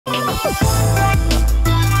Ladies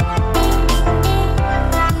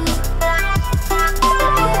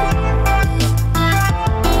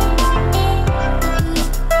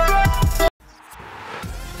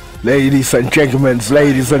and gentlemen,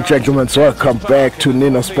 welcome back to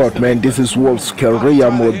Nino Sport, man. This is Wolf's Career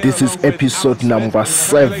Mode. This is episode number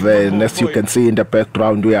 7. As you can see in the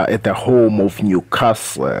background, we are at the home of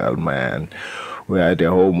Newcastle, man. We are at the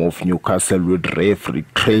home of Newcastle with referee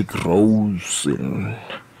Craig Rose.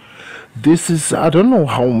 This is, I don't know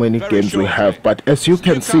how many games we have, but as you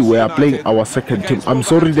can see, we are playing our second team. I'm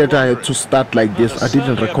sorry that I had to start like this. I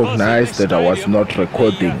didn't recognize that I was not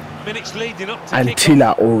recording until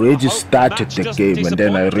I already started the game, and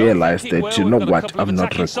then I realized that, you know what, I'm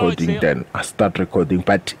not recording. Then I start recording,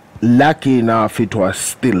 but lucky enough it was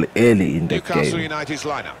still early in the game.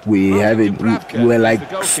 We're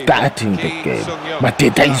like starting the game.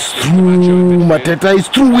 Mateta is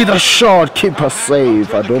through with a shot, keeper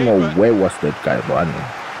save. I don't know where was that guy running,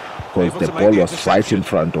 because the ball was right in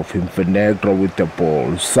front of him. Venegro with the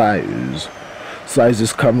ball. Size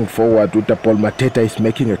is coming forward with the ball. Mateta is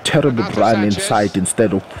making a terrible run inside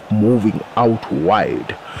instead of moving out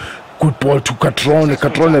wide. Good ball to Catrone.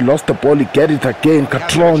 Catrone lost the ball. He get it again.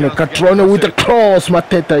 Catrone with the cross.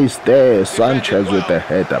 Mateta is there. Sanchez with the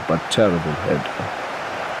header, but terrible header.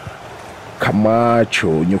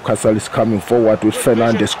 Camacho. Newcastle is coming forward with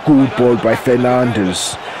Fernandez. Good ball by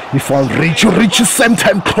Fernandez. He found Richie same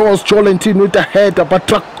time cross. Jolentin with the header, but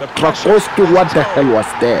Trakowski, what the hell was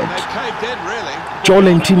that?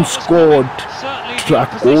 Jolentin scored.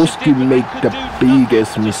 Trakowski make the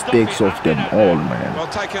biggest mistakes of them all, man. Well,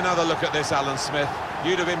 take another look at this, Alan Smith.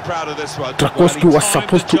 You'd have been proud of this one. Trakowski was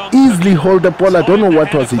supposed to easily hold the ball. I don't know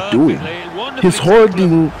what was he doing. He's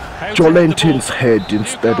holding Jolentin's head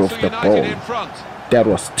instead of the ball. That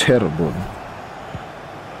was terrible.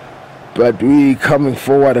 But we coming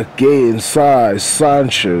forward again.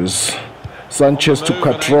 Sanchez to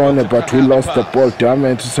Catrone, but we lost the ball.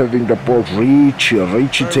 Diamond is having the ball.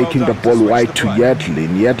 Richie taking the ball wide to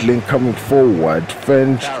Yedlin coming forward.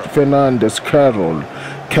 Fernandez, Carroll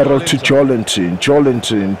to Jolentin.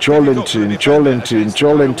 Jolentin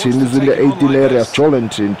is in the 18 area.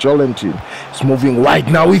 Jolentin is moving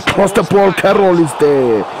wide now. He crossed the ball. Carroll is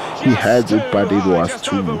there. He has it, but it was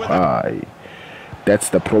too high. That's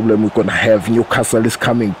the problem we're gonna have. Newcastle is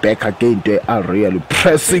coming back again. They are really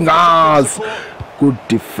pressing us. Good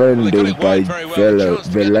defending by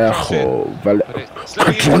Vallejo.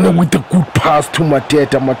 Catrone with the good pass to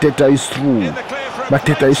Mateta. Mateta is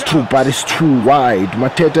through, but it's too wide.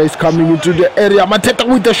 Mateta is coming into the area. Mateta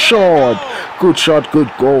with the shot. Good shot,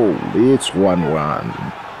 good goal. It's 1-1.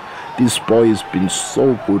 This boy has been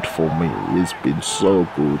so good for me. He's been so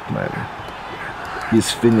good, man. His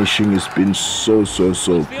finishing has been so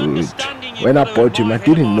good. When I bought him, I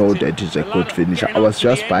didn't know that he's a good finisher. I was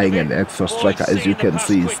just buying an extra striker. As you can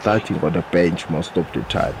see, he's starting on the bench most of the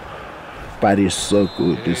time. But he's so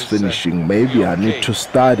good, his finishing. Maybe I need to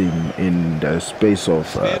start him in the space of...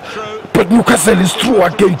 But Newcastle is through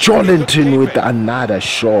again. Jolentin with another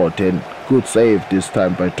shot, and good save this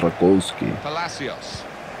time by Trakowski.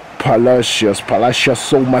 Palacios,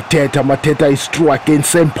 so Mateta is through again,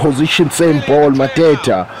 same position, same ball.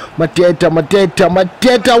 Mateta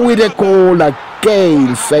with a goal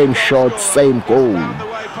again, same shot, same goal.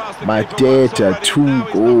 Mateta, 2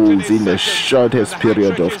 goals in the shortest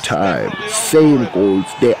period of time, same goals.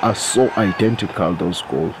 They are so identical, those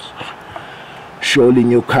goals. Surely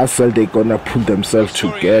Newcastle, they're gonna pull themselves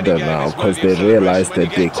together now, because they realize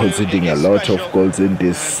that they're conceding a lot of goals in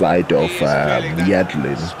this side of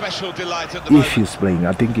Yedlin. If he's playing,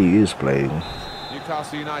 I think he is playing.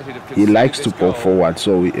 He likes to go forward,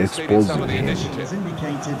 so we're exposing him.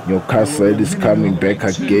 Newcastle is coming back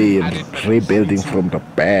again, rebuilding from the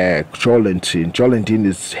back. Jolentin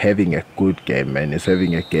is having a good game, man. He's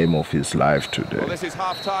having a game of his life today.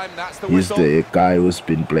 He's the guy who's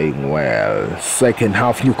been playing well. Second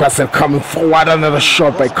half, Newcastle coming forward. Another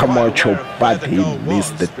shot by Camacho, but he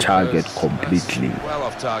missed the target completely. Well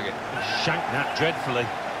off target. Shanked that dreadfully.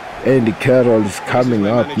 Andy Carroll is coming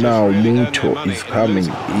up now. Minto is coming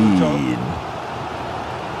in.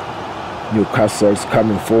 Newcastle's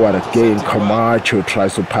coming forward again. Camacho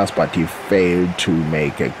tries to pass, but he failed to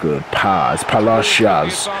make a good pass.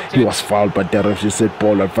 Palacios, he was fouled, but the referee said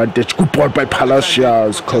ball advantage. Good ball by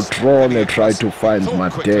Palacios. Catrone tried to find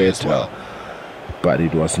Mateta, but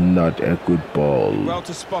it was not a good ball.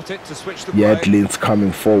 Yedlin's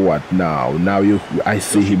coming forward now. I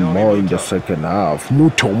see him more in the second half.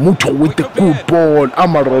 Muto with the good ball.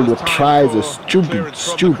 Amaral tries a stupid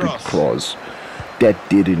cross. That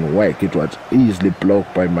didn't work. It was easily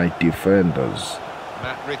blocked by my defenders.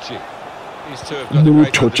 Richie. These two have got a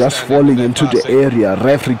great Muto just understanding falling of into their the passing. area.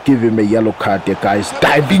 Referee give him a yellow card there, guys.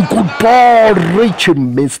 Diving, good ball. Richie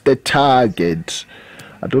missed the target.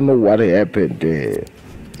 I don't know what happened there.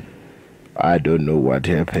 I don't know what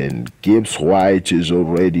happened. Gibbs White is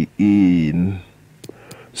already in.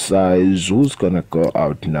 Size, who's gonna go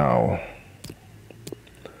out now?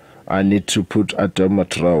 I need to put Adama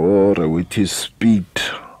Traore with his speed.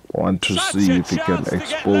 Want to see if he can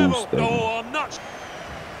expose them.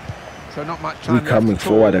 So not much time We're coming left at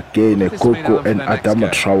forward all. again. What does this mean Ekoko over and the next Adama game?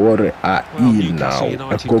 Traore are Well, in Newcastle now.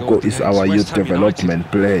 United Ekoko goal is defence, our West youth Ham development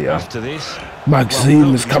United. player. After this,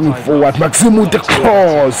 Maxim is coming forward. Maxim with the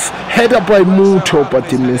cross. Header by Muto,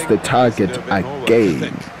 but he missed the target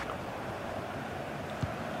again.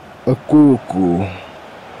 Ekoko.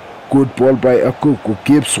 Good ball by Ekoko.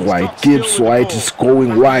 Gibbs White. Gibbs White is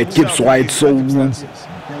going wide. Gibbs White so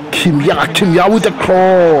Kimya with the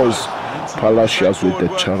cross. Palacios with the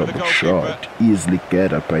terrible shot. Easily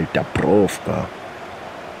gathered by Dubrovka.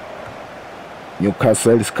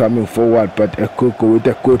 Newcastle is coming forward, but Ekoko with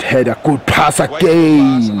a good header. Good pass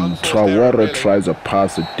again. Traore tries a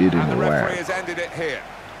pass, it didn't And the referee work. has ended it here.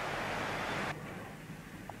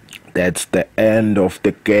 That's the end of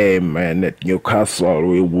the game, and at Newcastle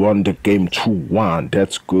we won the game 2-1.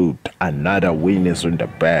 That's good. Another win is in the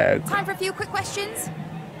bag. Time for a few quick questions.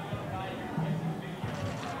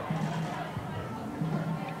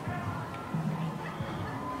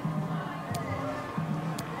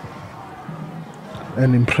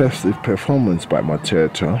 An impressive performance by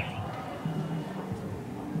Mateta.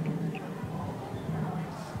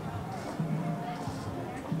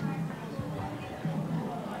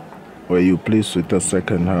 Were you pleased with the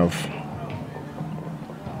second half?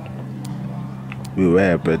 We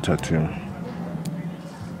were a better team.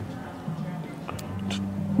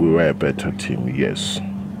 We were a better team, yes.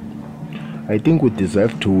 I think we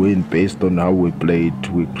deserve to win based on how we played.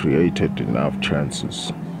 We created enough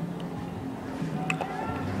chances.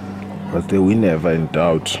 But the win never in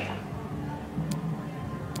doubt.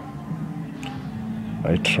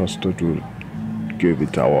 I trusted we'll give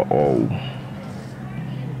it our all.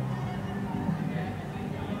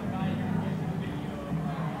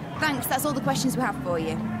 Thanks, that's all the questions we have for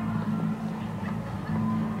you.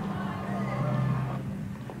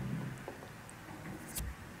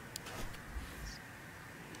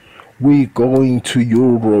 We're going to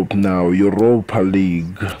Europe now, Europa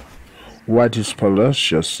League. What is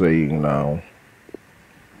Palacios saying now?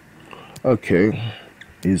 Okay,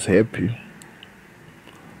 he's happy.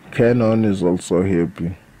 Canon is also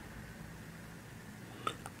happy.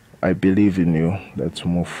 I believe in you. Let's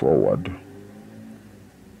move forward.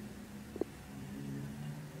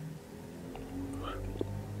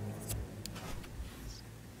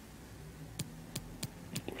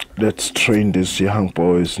 Let's train these young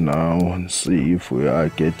boys now and see if we are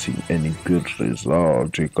getting any good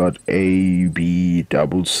result. We got A, B,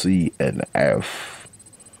 double C, and F.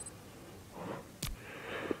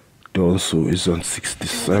 Dosu is on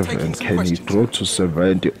 67. Can he grow to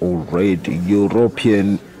 70 already?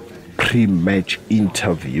 European pre-match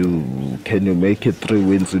interview. Can you make it 3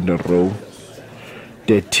 wins in a row?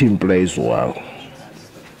 The team plays well.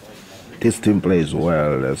 This team plays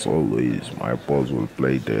well as always. My boys will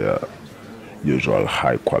play their usual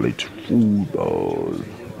high quality football.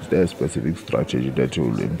 Is there a specific strategy that you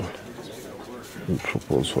will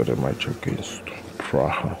propose for the match against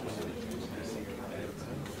Praha?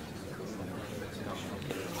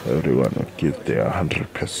 Everyone will give their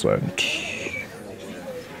 100%.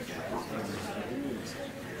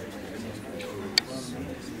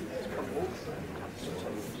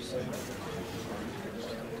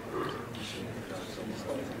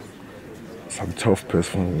 Some tough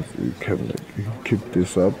performance. You can keep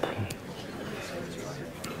this up.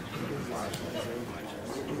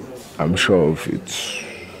 I'm sure of it.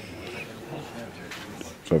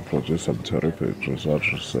 I produced some terrific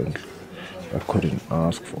results recently. I couldn't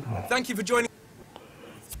ask for more. thank you for joining.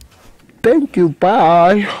 Thank you,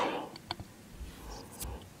 bye.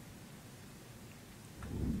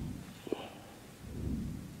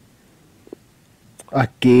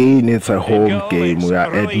 Again, it's a home game. We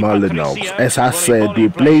are at Molineux. As I said, we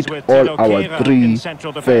played all our 3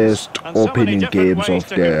 first opening games of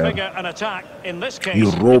the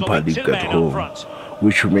Europa League at home,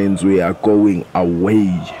 which means we are going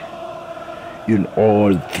away in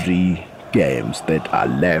all 3 games that are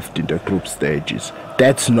left in the group stages.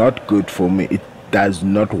 That's not good for me. It does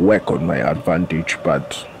not work on my advantage,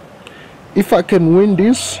 but if I can win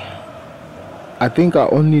this, I think I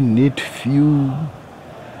only need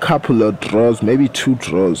couple of draws, maybe 2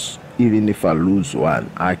 draws. even if I lose one,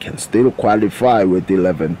 I can still qualify with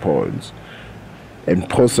 11 points. And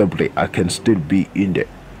possibly I can still be in the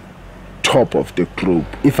top of the group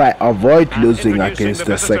if I avoid losing against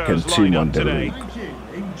the second team on the league.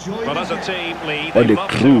 But as a team, Lee, or the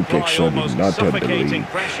group actually, not on the league.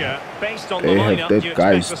 They have that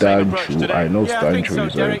guy Stanchu. I know Stanchu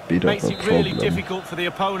is a bit of a problem. Difficult for the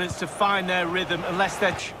opponents to find their rhythm unless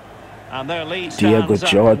they're... Diego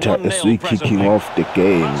Jota is kicking off the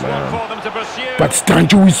game, man. But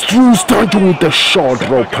Stanchu is through. Stanchu with the shot,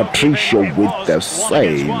 bro. Patricio with the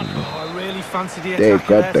save. They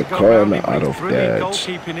got the corner out of that.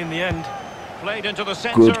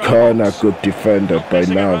 Good corner, good defender by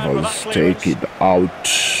Navas. Take it out.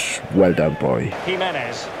 Well done, boy.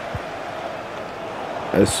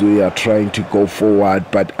 As we are trying to go forward,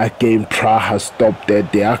 but again Praha stopped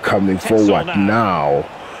that. They are coming forward now.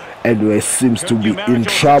 And we seems to be in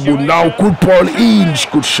trouble now. Good ball in.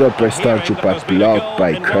 Good shot by Stanchu, but blocked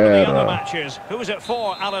by Kera.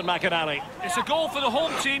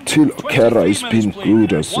 Till Kera has been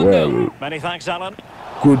good as well.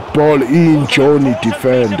 Good ball in. Johnny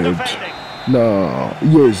defended. No,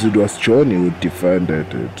 yes, it was Johnny who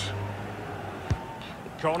defended it.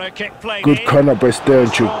 Good corner by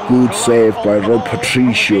Stanchu. Good save by Rob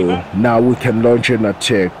Patricio. Now we can launch an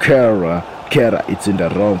attack. Kera, it's in the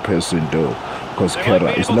wrong person though, because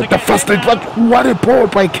Kera is not the fastest. But what a ball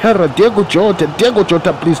by Kera. Diego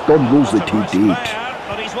Jota, please don't lose it. He did.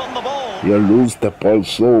 You lose the ball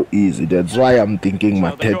so easy. That's why I'm thinking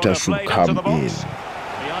Mateta should come in.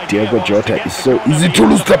 Diego Jota is so easy to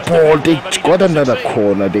lose the ball. They got another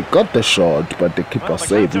corner. They got the shot, but the keeper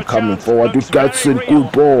saved. We're coming forward with Gatson.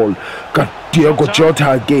 Good ball. Got Diego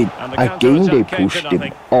Jota again. Again they pushed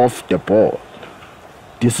him off the ball.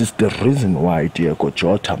 This is the reason why Diego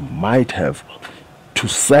Jota might have to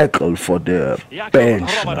cycle for the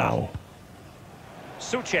bench now.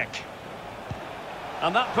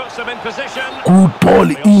 And that puts them in position. Good ball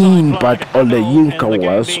in, but Oleyinka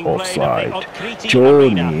was offside.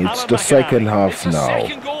 Johnny, it's the second half now.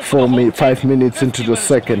 5 minutes into the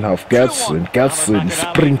second half. Gatson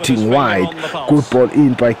sprinting wide. Good ball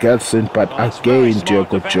in by Gatson, but again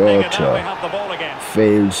Diego Jota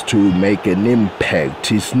fails to make an impact.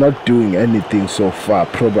 He's not doing anything so far.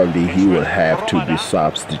 Probably he will have to be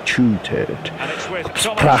substituted.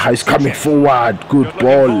 Praha is coming forward. Good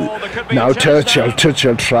ball. Now Churchill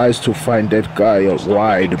tries to find that guy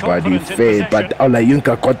wide, but he failed. But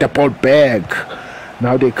Oleyinka got the ball back.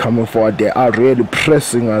 Now they're coming forward. They are really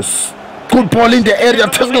pressing us. Good ball in the area.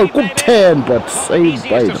 Good 10, but saved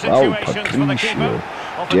by Raul Patricio.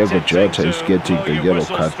 Diego Jota is getting the yellow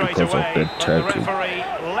card because of that tackle.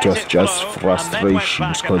 Just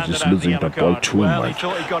frustrations because he's losing the ball too much.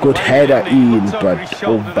 Good header in, but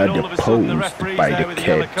over the post by the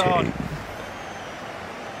captain.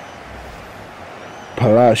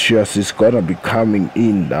 Palacios is gonna be coming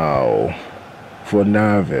in now for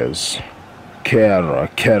Naves. Kera,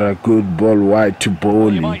 good ball wide to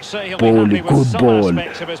Boli. Good ball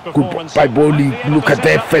by Boli. Look at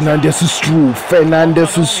that. Fernandez is through.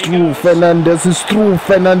 Fernandez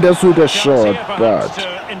with a shot, but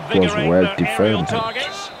was well defended.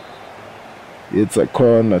 It's a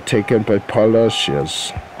corner taken by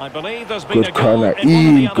Palacios. Good corner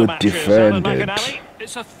in, good defended.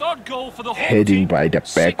 Heading by the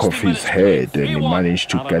back of his head, and he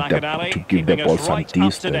managed to give the ball some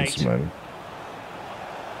distance, man.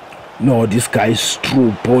 No, this guy is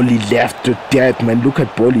through. Boli left to death, man. Look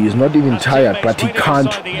at Boli. He's not even tired, but he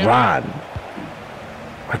can't run.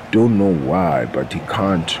 I don't know why, but he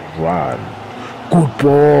can't run. Good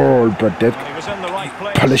ball, but that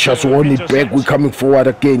Palacios won it back. We're coming forward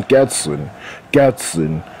again. Gatson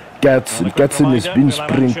has been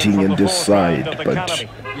sprinting in this side, but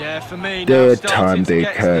that time they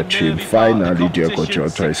catch him. Finally, Diego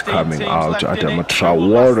Jota is coming out. Adama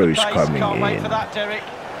Traore is coming in.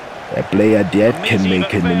 A player that can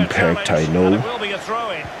make an impact, I know,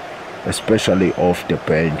 especially off the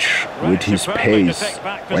bench with his pace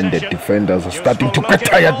when the defenders are starting to get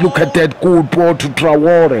tired. Look at that good ball to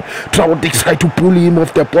Traore. Traore decides to pull him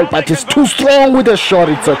off the ball, but he's too strong with the shot.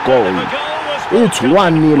 It's a goal. It's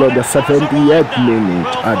 1-0 on the 78th minute.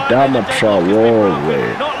 Adama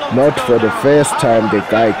Traore. Not for the first time the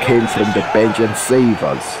guy came from the bench and saved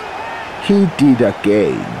us. He did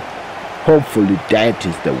again. Hopefully that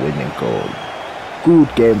is the winning goal.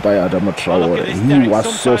 Good game by Adama Traore. He was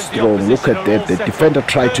so strong. Look at that. The defender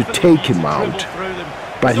tried to take him out,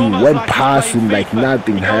 but he went past him like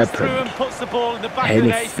nothing happened.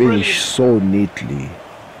 And he finished so neatly.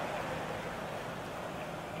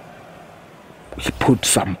 he put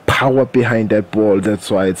some power behind that ball. That's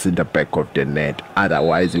why it's in the back of the net.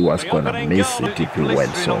 Otherwise, he was gonna miss it if he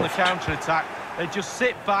went soft. They just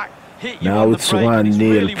sit back, hit you now on the it's break, and 1-0.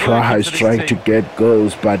 really Praha is trying to get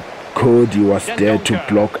goals, but Cody was there to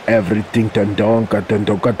block everything. Dendonka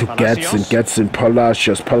gets in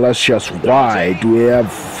Palacios wide. We have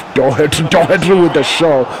Doherty with a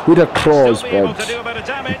shot, with a cross, but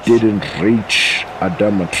it didn't reach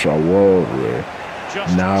Adama Traore.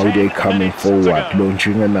 Now they're coming forward,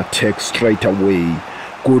 launching an attack straight away.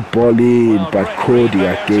 Good ball in, but Cody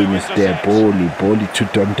again is there. Bolly to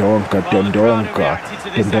Dondonka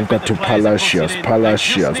to Palacios.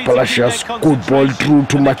 Good ball through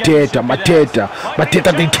to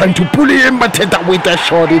Mateta, they trying to pull him. Mateta with a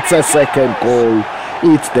shot. It's a second goal.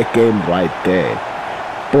 It's the game right there.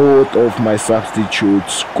 Both of my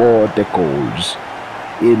substitutes scored the goals.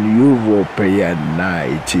 In European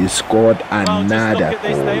night, he scored another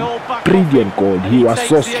goal. Brilliant goal. He was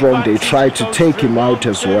so strong, they tried to take him out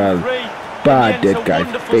as well, but that guy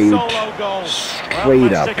failed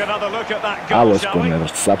straight up. I was going to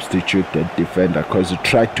substitute that defender because he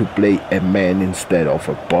tried to play a man instead of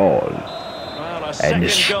a ball, and he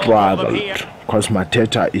struggled because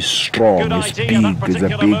Mateta is strong, he's big, he's a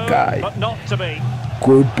big guy.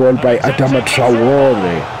 Good ball by Adama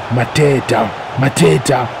Traore.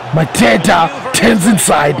 Mateta turns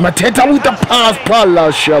inside. Mateta with the pass.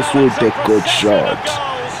 Palacios with the good shot.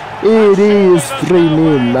 It is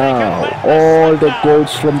 3-0 now. All the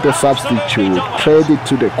goals from the substitute. Credit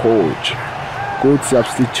to the coach. Good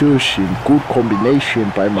substitution, good combination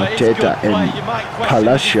by Mateta and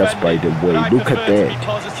Palacios, by the way. Look at that.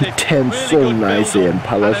 He turned so nicely and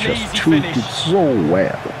Palacios took it so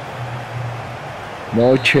well.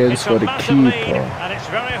 No chance for the keeper. And it's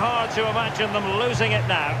very hard to imagine them losing it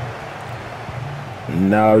now.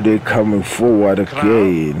 Now they're coming forward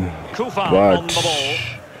again, but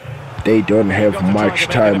they don't have much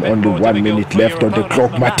time. Only 1 minute left on the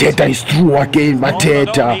clock. Mateta is through again.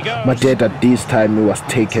 Mateta this time he was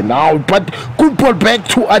taken out, but good ball back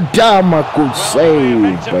to Adama. Good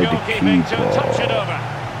save by the keeper.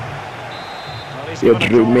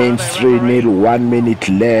 It remains 3-0, 1 minute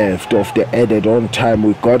left of the added on time.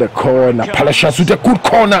 We got a corner. Palacios with a good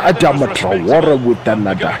corner. Adama Traore with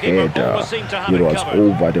another header. It was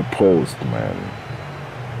over the post, man.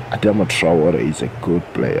 Adama Traore is a good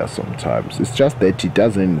player sometimes. It's just that he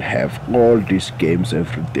doesn't have all these games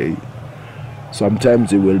every day.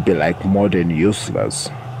 Sometimes he will be like more than useless.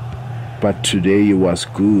 But today he was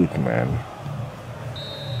good, man.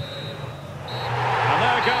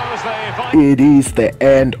 It is the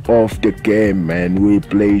end of the game, man. We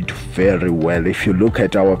played very well. If you look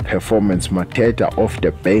at our performance, Mateta off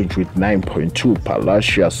the bench with 9.2,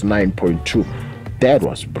 Palacios 9.2. That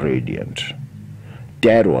was brilliant.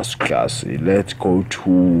 That was classy. Let's go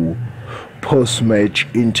to post-match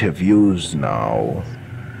interviews now.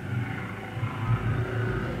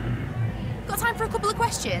 Got time for a couple of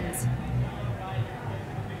questions?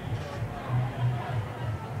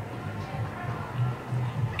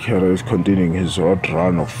 Kera is continuing his hot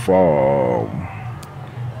run of form.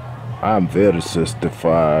 I'm very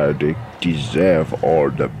satisfied. They deserve all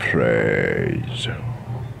the praise.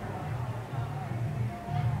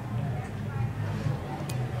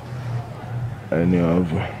 Any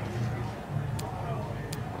of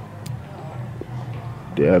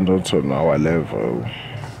they are not on our level.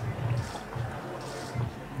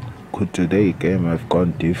 Could today game have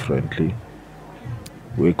gone differently?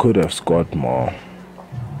 We could have scored more.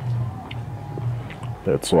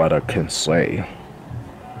 That's what I can say.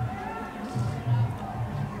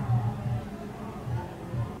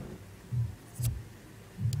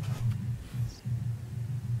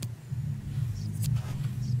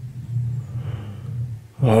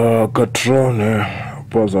 Catrone,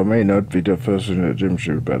 because I may not be the first in the gym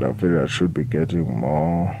shift, but I feel I should be getting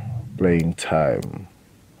more playing time.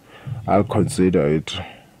 I'll consider it.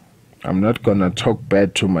 I'm not gonna talk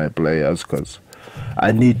bad to my players because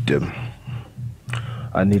I need them.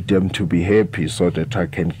 I need them to be happy so that I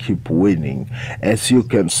can keep winning. As you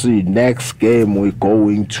can see, next game we're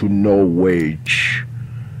going to Norwich.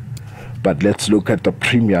 But let's look at the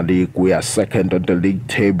Premier League. We are second on the league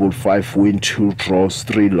table. 5 wins, 2 draws,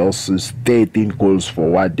 3 losses, 13 goals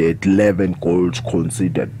forwarded, 11 goals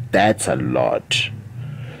conceded. That's a lot.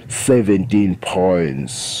 17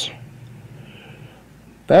 points.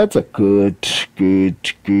 That's a good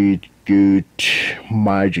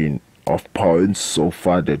margin of points so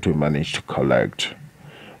far that we managed to collect.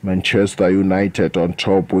 Manchester United on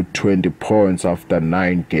top with 20 points after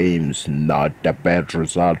 9 games. Not a bad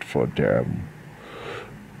result for them.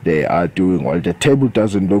 they are doing well. The table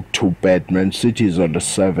doesn't look too bad. Man City is on the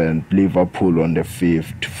 7th, Liverpool on the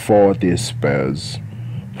 5th, 4th is Spurs.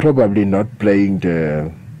 Probably not playing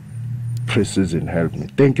the preseason. Help me.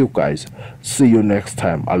 Thank you guys. See you next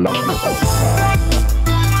time. I love you.